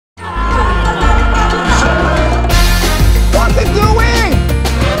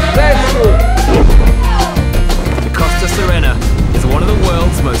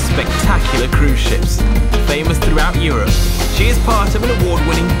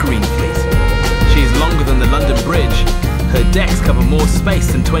decks cover more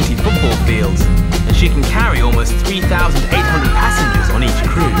space than 20 football fields, and she can carry almost 3,800 passengers on each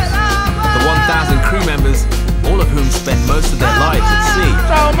cruise. The 1,000 crew members, all of whom spend most of their lives at sea,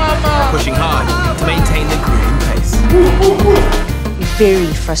 are pushing hard to maintain the cruising pace. Very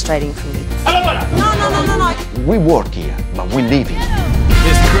frustrating for me. No. We work here, but we live here.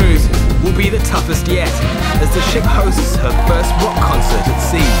 This cruise will be the toughest yet, as the ship hosts her first rock concert at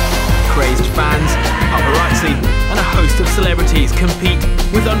sea. Crazed fans, paparazzi, and a host of celebrities compete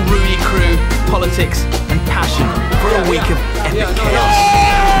with unruly crew, politics, and passion for a week of epic chaos.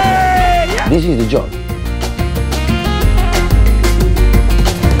 This is the job.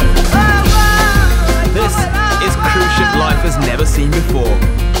 This is cruise ship life as never seen before.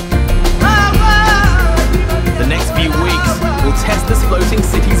 The next few weeks will test this floating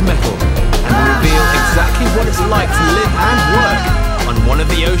city's mettle and will reveal exactly what it's like to live and work on one of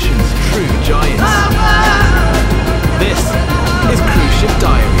the ocean's true giants. This is Cruise Ship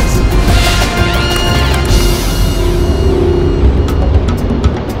Diaries.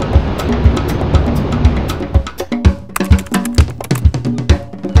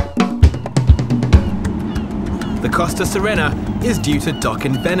 The Costa Serena is due to dock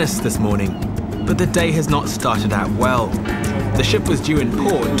in Venice this morning, but the day has not started out well. The ship was due in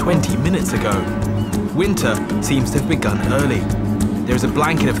port 20 minutes ago. Winter seems to have begun early. There is a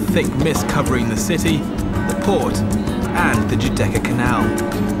blanket of thick mist covering the city, the port, and the Giudecca Canal.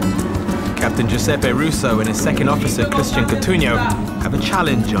 Captain Giuseppe Russo and his second officer Christian Coutinho have a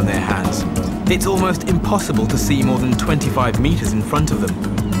challenge on their hands. It's almost impossible to see more than 25 meters in front of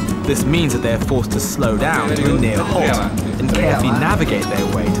them. This means that they are forced to slow down to a near halt and carefully navigate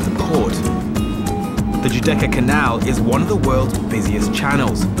their way to the port. The Giudecca Canal is one of the world's busiest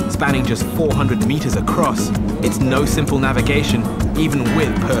channels, spanning just 400 meters across. It's no simple navigation, even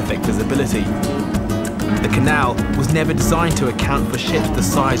with perfect visibility. The canal was never designed to account for ships the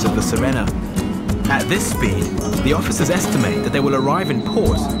size of the Serena. At this speed, the officers estimate that they will arrive in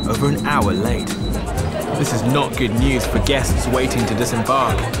port over an hour late. This is not good news for guests waiting to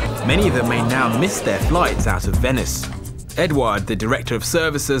disembark. Many of them may now miss their flights out of Venice. Edward, the director of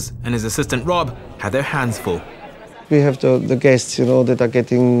services, and his assistant Rob had their hands full. We have the guests, that are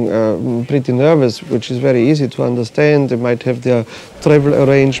getting pretty nervous, which is very easy to understand. They might have their travel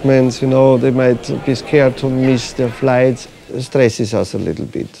arrangements, they might be scared to miss their flights. It stresses us a little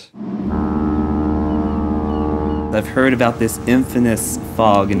bit. I've heard about this infamous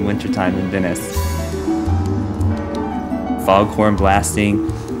fog in wintertime in Venice. Foghorn blasting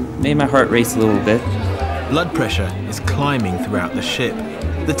made my heart race a little bit. Blood pressure is climbing throughout the ship.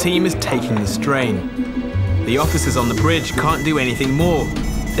 The team is taking the strain. The officers on the bridge can't do anything more.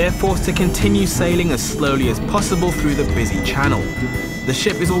 They're forced to continue sailing as slowly as possible through the busy channel. The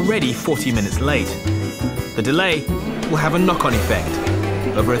ship is already 40 minutes late. The delay will have a knock-on effect.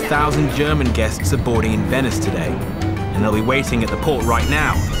 Over 1,000 German guests are boarding in Venice today, and they'll be waiting at the port right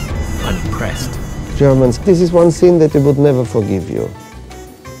now, unimpressed. Germans, this is one sin that they would never forgive you,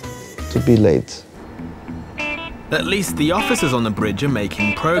 to be late. At least the officers on the bridge are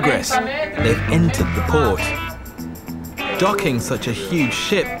making progress. They've entered the port. Docking such a huge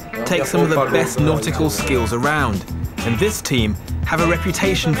ship takes some of the best nautical skills around, and this team have a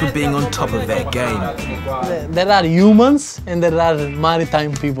reputation for being on top of their game. There are humans and there are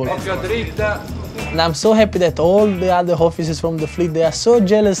maritime people. And I'm so happy that all the other officers from the fleet, they are so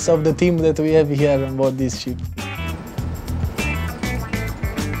jealous of the team that we have here on board this ship.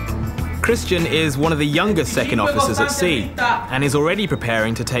 Christian is one of the younger second officers at sea and is already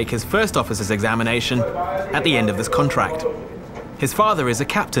preparing to take his first officer's examination at the end of this contract. His father is a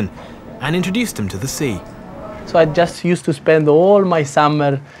captain and introduced him to the sea. So I just used to spend all my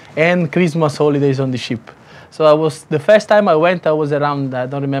summer and Christmas holidays on the ship. So the first time I went, I was around, I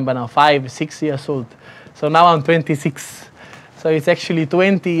don't remember now, 5, 6 years old. So now I'm 26. So it's actually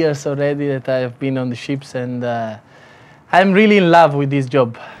 20 years already that I've been on the ships, and I'm really in love with this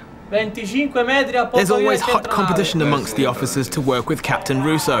job. There's always hot competition amongst the officers to work with Captain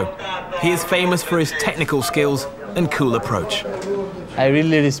Russo. He is famous for his technical skills and cool approach. I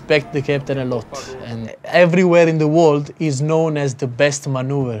really respect the captain a lot, and everywhere in the world he's known as the best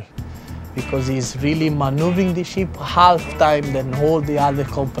maneuver, because he's really maneuvering the ship half time than all the other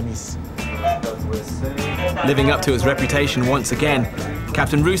companies. Living up to his reputation once again,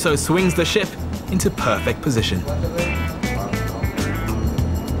 Captain Russo swings the ship into perfect position.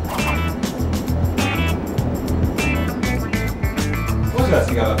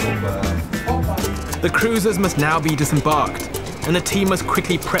 The cruisers must now be disembarked, and the team must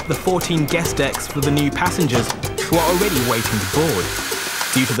quickly prep the 14 guest decks for the new passengers who are already waiting to board.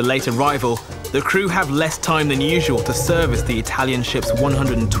 Due to the late arrival, The crew have less time than usual to service the Italian ship's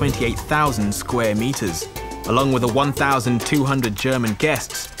 128,000 square meters. Along with the 1,200 German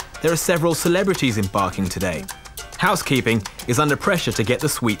guests, there are several celebrities embarking today. Housekeeping is under pressure to get the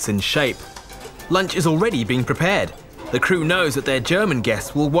suites in shape. Lunch is already being prepared. The crew knows that their German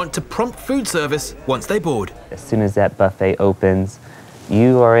guests will want to prompt food service once they board. As soon as that buffet opens,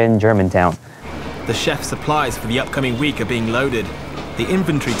 you are in Germantown. The chef's supplies for the upcoming week are being loaded. The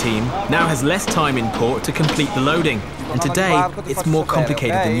inventory team now has less time in port to complete the loading, and today it's more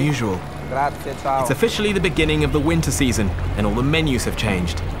complicated than usual. It's officially the beginning of the winter season, and all the menus have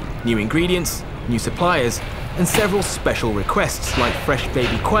changed. New ingredients, new suppliers, and several special requests like fresh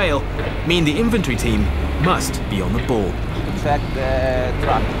baby quail mean the inventory team must be on the ball. Check the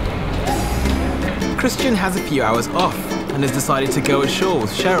truck. Christian has a few hours off and has decided to go ashore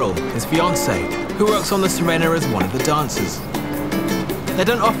with Cheryl, his fiancée, who works on the Serena as one of the dancers. They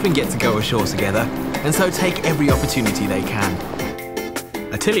don't often get to go ashore together, and so take every opportunity they can.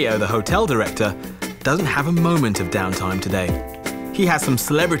 Attilio, the hotel director, doesn't have a moment of downtime today. He has some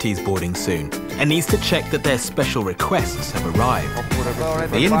celebrities boarding soon and needs to check that their special requests have arrived.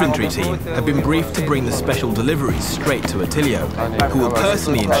 The inventory team have been briefed to bring the special deliveries straight to Attilio, who will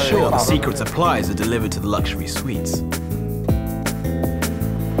personally ensure the secret supplies are delivered to the luxury suites.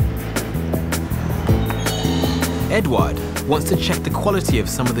 Edward wants to check the quality of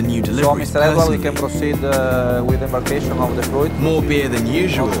some of the new deliveries personally. We can proceed with embarkation of the fruit. More beer than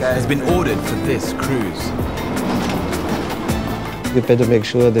usual has been ordered for this cruise. You better make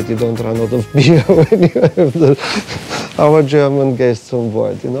sure that you don't run out of beer when you have our German guests on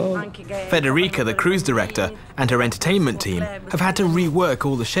board, you know. Federica, the cruise director, and her entertainment team have had to rework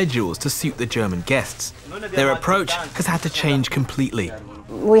all the schedules to suit the German guests. Their approach has had to change completely.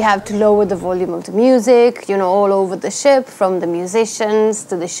 We have to lower the volume of the music, you know, all over the ship, from the musicians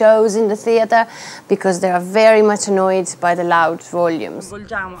to the shows in the theatre, because they are very much annoyed by the loud volumes.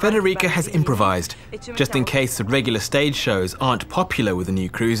 Federica has improvised. Just in case the regular stage shows aren't popular with the new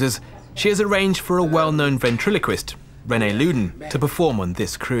cruisers, she has arranged for a well-known ventriloquist, René Luden, to perform on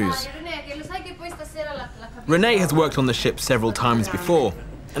this cruise. René has worked on the ship several times before,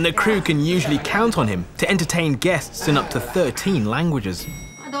 and the crew can usually count on him to entertain guests in up to 13 languages.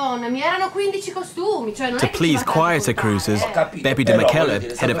 To please quieter cruisers, Beppe De Michele,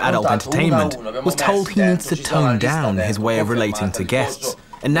 head of adult entertainment, was told he needs to tone down his way of relating to guests,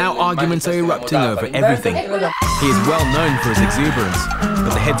 and now arguments are erupting over everything. He is well known for his exuberance,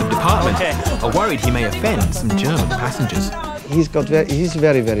 but the heads of department are worried he may offend some German passengers. He's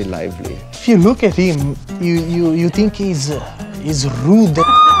very, very lively. If you look at him, you think he's rude.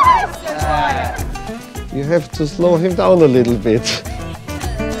 You have to slow him down a little bit.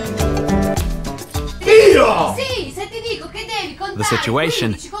 The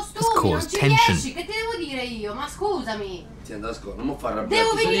situation has caused tension.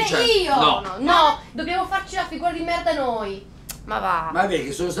 No, dobbiamo farci la figura di merda noi. Ma va. Ma vedi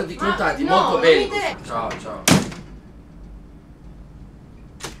che sono stati contati molto bene. Ciao, ciao.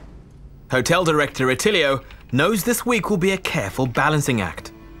 Hotel director Attilio knows this week will be a careful balancing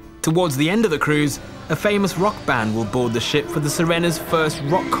act. Towards the end of the cruise, a famous rock band will board the ship for the Serena's first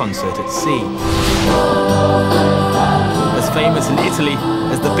rock concert at sea. As famous in Italy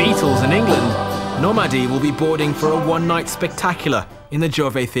as the Beatles in England, Nomadi will be boarding for a one-night spectacular in the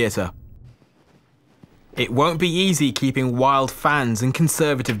Giove Theatre. It won't be easy keeping wild fans and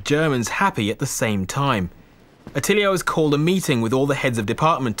conservative Germans happy at the same time. Attilio has called a meeting with all the heads of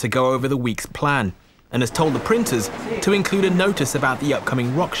department to go over the week's plan, and has told the printers to include a notice about the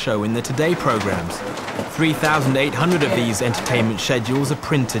upcoming rock show in the Today programmes. 3,800 of these entertainment schedules are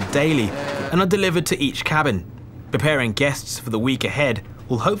printed daily and are delivered to each cabin. Preparing guests for the week ahead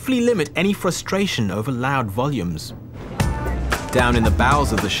will hopefully limit any frustration over loud volumes. Down in the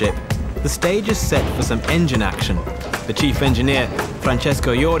bowels of the ship, the stage is set for some engine action. The chief engineer,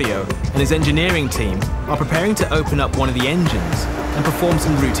 Francesco Iorio, and his engineering team are preparing to open up one of the engines and perform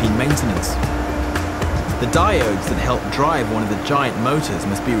some routine maintenance. The diodes that help drive one of the giant motors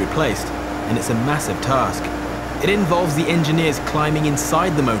must be replaced, and it's a massive task. It involves the engineers climbing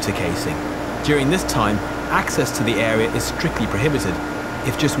inside the motor casing. During this time, access to the area is strictly prohibited.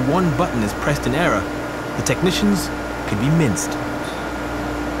 If just one button is pressed in error, the technicians could be minced.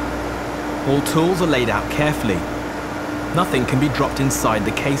 All tools are laid out carefully. Nothing can be dropped inside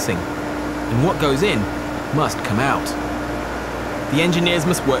the casing, and what goes in must come out. The engineers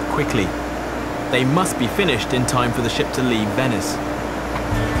must work quickly. They must be finished in time for the ship to leave Venice.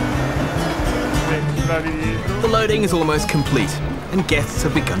 The loading is almost complete, and guests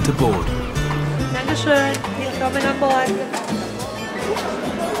have begun to board.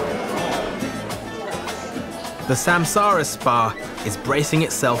 The Samsara Spa is bracing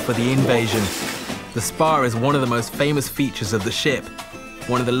itself for the invasion. The spa is one of the most famous features of the ship.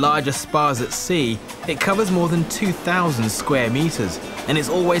 One of the largest spas at sea, it covers more than 2,000 square meters, and it's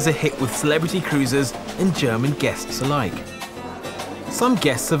always a hit with celebrity cruisers and German guests alike. Some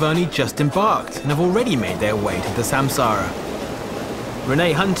guests have only just embarked and have already made their way to the Samsara.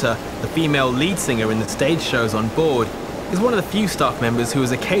 Renee Hunter, the female lead singer in the stage shows on board, is one of the few staff members who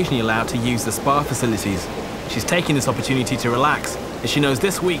is occasionally allowed to use the spa facilities. She's taking this opportunity to relax, as she knows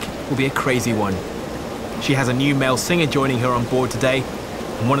this week will be a crazy one. She has a new male singer joining her on board today,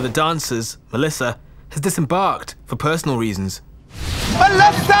 and one of the dancers, Melissa, has disembarked for personal reasons.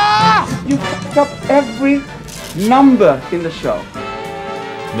 Melissa! You fucked up every number in the show.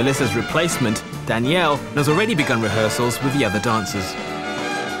 Melissa's replacement, Danielle, has already begun rehearsals with the other dancers.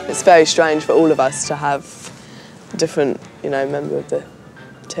 It's very strange for all of us to have a different, member of the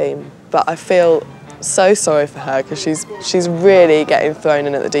team. But I feel so sorry for her because she's really getting thrown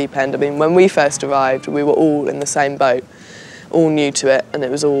in at the deep end. I mean, when we first arrived, we were all in the same boat, all new to it, and it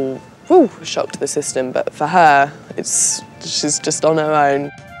was all a shock to the system. But for her, she's just on her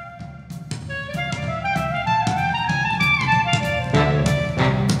own.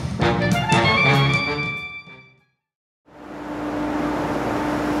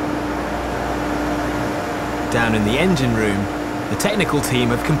 Down in the engine room, the technical team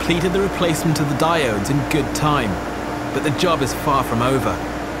have completed the replacement of the diodes in good time, but the job is far from over.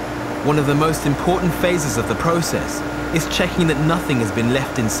 One of the most important phases of the process is checking that nothing has been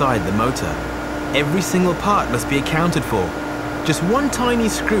left inside the motor. Every single part must be accounted for. Just one tiny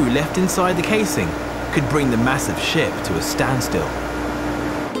screw left inside the casing could bring the massive ship to a standstill.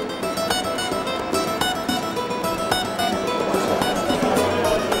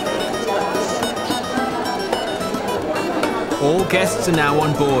 All guests are now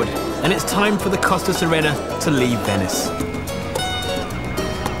on board, and it's time for the Costa Serena to leave Venice.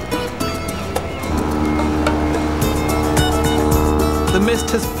 The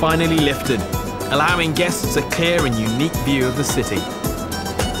mist has finally lifted, allowing guests a clear and unique view of the city.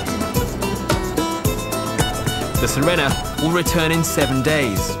 The Serena will return in 7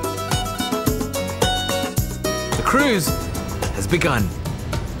 days. The cruise has begun.